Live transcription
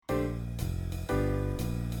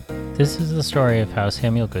This is the story of how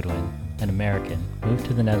Samuel Goodwin, an American, moved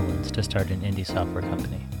to the Netherlands to start an indie software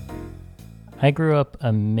company. I grew up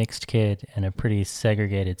a mixed kid in a pretty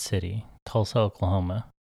segregated city, Tulsa, Oklahoma.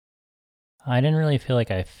 I didn't really feel like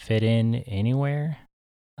I fit in anywhere.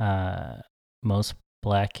 Most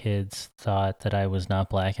black kids thought that I was not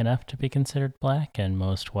black enough to be considered black, and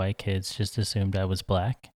most white kids just assumed I was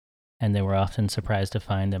black, and they were often surprised to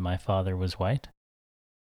find that my father was white.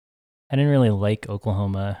 I didn't really like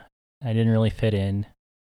Oklahoma. I didn't really fit in,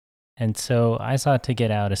 and so I sought to get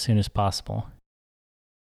out as soon as possible.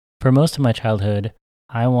 For most of my childhood,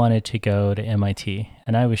 I wanted to go to MIT,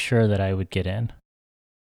 and I was sure that I would get in.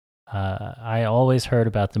 I always heard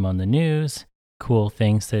about them on the news, cool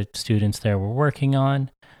things that students there were working on.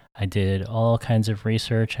 I did all kinds of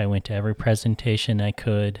research. I went to every presentation I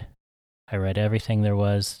could. I read everything there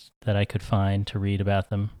was that I could find to read about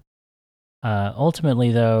them.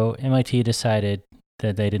 Ultimately, though, MIT decided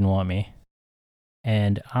that they didn't want me.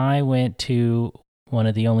 And I went to one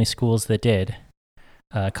of the only schools that did,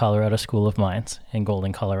 Colorado School of Mines in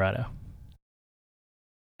Golden, Colorado.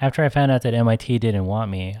 After I found out that MIT didn't want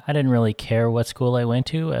me, I didn't really care what school I went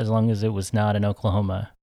to as long as it was not in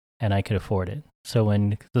Oklahoma and I could afford it. So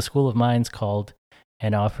when the School of Mines called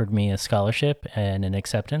and offered me a scholarship and an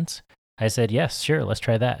acceptance, I said, yes, sure, let's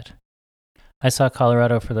try that. I saw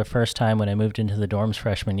Colorado for the first time when I moved into the dorms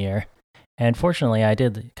freshman year, and fortunately I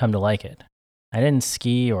did come to like it. I didn't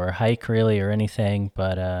ski or hike really or anything,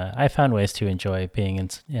 but I found ways to enjoy being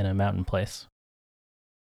in a mountain place.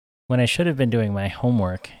 When I should have been doing my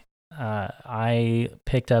homework, I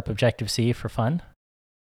picked up Objective-C for fun.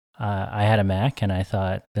 I had a Mac, and I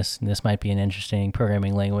thought this might be an interesting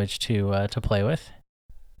programming language to play with.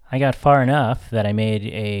 I got far enough that I made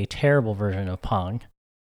a terrible version of Pong.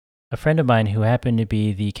 A friend of mine who happened to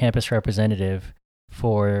be the campus representative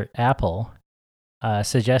for Apple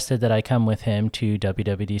suggested that I come with him to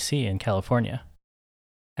WWDC in California.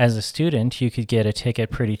 As a student, you could get a ticket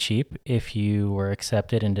pretty cheap if you were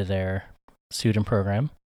accepted into their student program.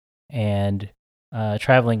 And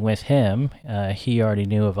traveling with him, he already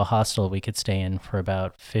knew of a hostel we could stay in for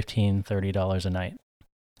about $15, $30 a night.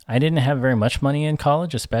 I didn't have very much money in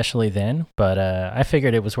college, especially then, but I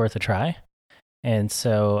figured it was worth a try. And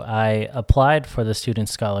so I applied for the student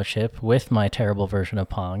scholarship with my terrible version of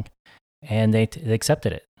Pong, and they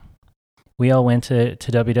accepted it. We all went to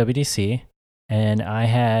WWDC, and I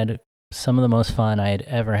had some of the most fun I had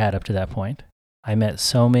ever had up to that point. I met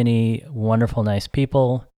so many wonderful, nice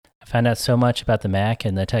people. I found out so much about the Mac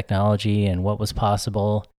and the technology and what was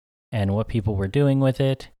possible and what people were doing with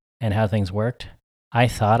it and how things worked. I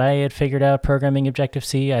thought I had figured out programming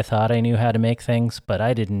Objective-C. I thought I knew how to make things, but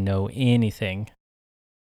I didn't know anything.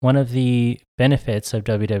 One of the benefits of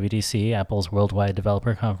WWDC, Apple's Worldwide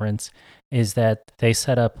Developer Conference, is that they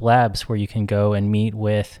set up labs where you can go and meet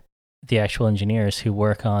with the actual engineers who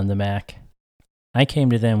work on the Mac. I came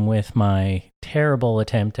to them with my terrible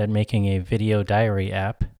attempt at making a video diary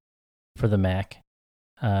app for the Mac.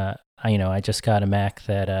 I just got a Mac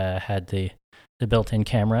that had the built-in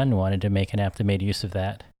camera and wanted to make an app that made use of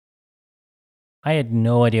that. I had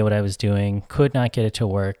no idea what I was doing, could not get it to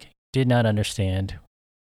work, did not understand.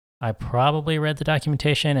 I probably read the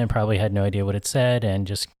documentation and probably had no idea what it said and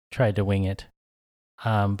just tried to wing it.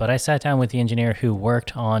 But I sat down with the engineer who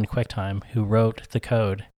worked on QuickTime, who wrote the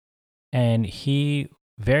code, and he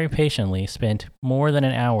very patiently spent more than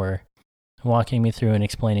an hour walking me through and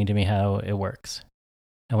explaining to me how it works.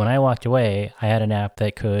 And when I walked away, I had an app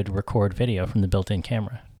that could record video from the built-in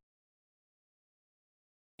camera.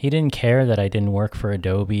 He didn't care that I didn't work for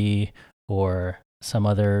Adobe or some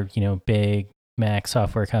other, big Mac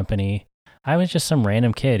software company. I was just some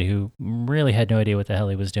random kid who really had no idea what the hell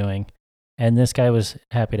he was doing. And this guy was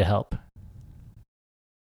happy to help.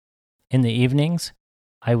 In the evenings,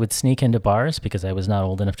 I would sneak into bars because I was not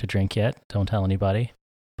old enough to drink yet. Don't tell anybody.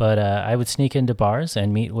 But I would sneak into bars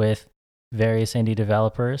and meet with various indie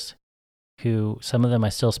developers who some of them I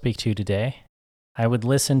still speak to today. I would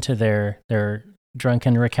listen to their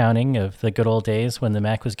drunken recounting of the good old days when the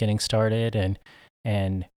Mac was getting started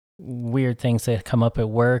and weird things that come up at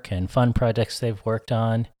work and fun projects they've worked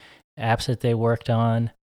on, apps that they worked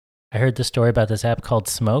on. I heard the story about this app called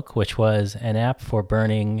Smoke, which was an app for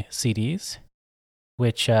burning CDs,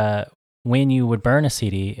 which when you would burn a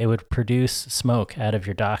CD, it would produce smoke out of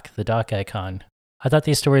your dock, the dock icon. I thought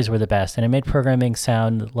these stories were the best, and it made programming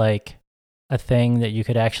sound like a thing that you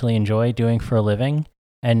could actually enjoy doing for a living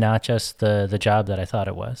and not just the job that I thought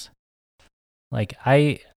it was. Like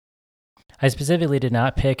I specifically did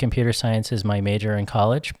not pick computer science as my major in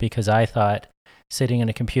college because I thought sitting in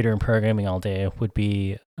a computer and programming all day would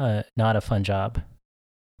be not a fun job.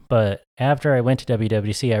 But after I went to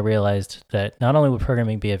WWDC, I realized that not only would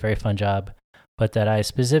programming be a very fun job, but that I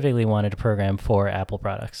specifically wanted to program for Apple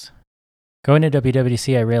products. Going to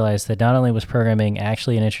WWDC, I realized that not only was programming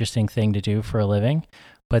actually an interesting thing to do for a living,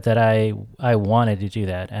 but that I wanted to do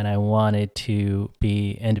that, and I wanted to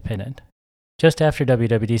be independent. Just after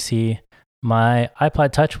WWDC, my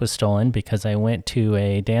iPod Touch was stolen because I went to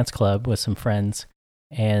a dance club with some friends,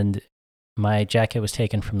 and my jacket was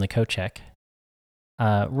taken from the coat check.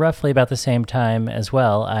 Roughly about the same time as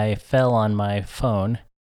well, I fell on my phone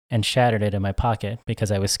and shattered it in my pocket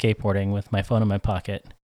because I was skateboarding with my phone in my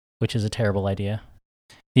pocket, which is a terrible idea.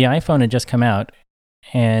 The iPhone had just come out,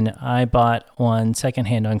 and I bought one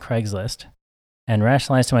secondhand on Craigslist and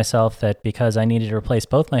rationalized to myself that because I needed to replace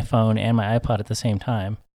both my phone and my iPod at the same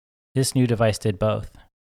time, this new device did both.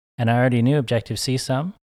 And I already knew Objective-C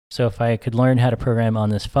some, so if I could learn how to program on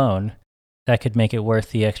this phone, that could make it worth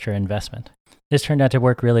the extra investment. This turned out to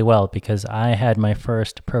work really well because I had my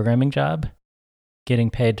first programming job getting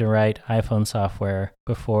paid to write iPhone software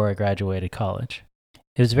before I graduated college.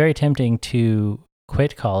 It was very tempting to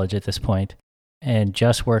quit college at this point and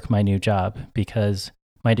just work my new job because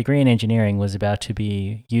my degree in engineering was about to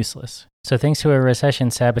be useless. So thanks to a recession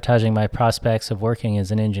sabotaging my prospects of working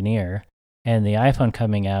as an engineer and the iPhone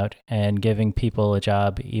coming out and giving people a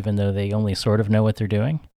job even though they only sort of know what they're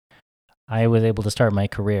doing, I was able to start my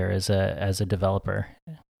career as a developer.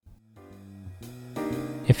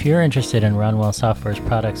 If you're interested in Roundwell Software's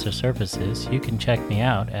products or services, you can check me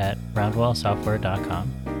out at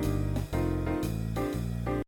roundwellsoftware.com.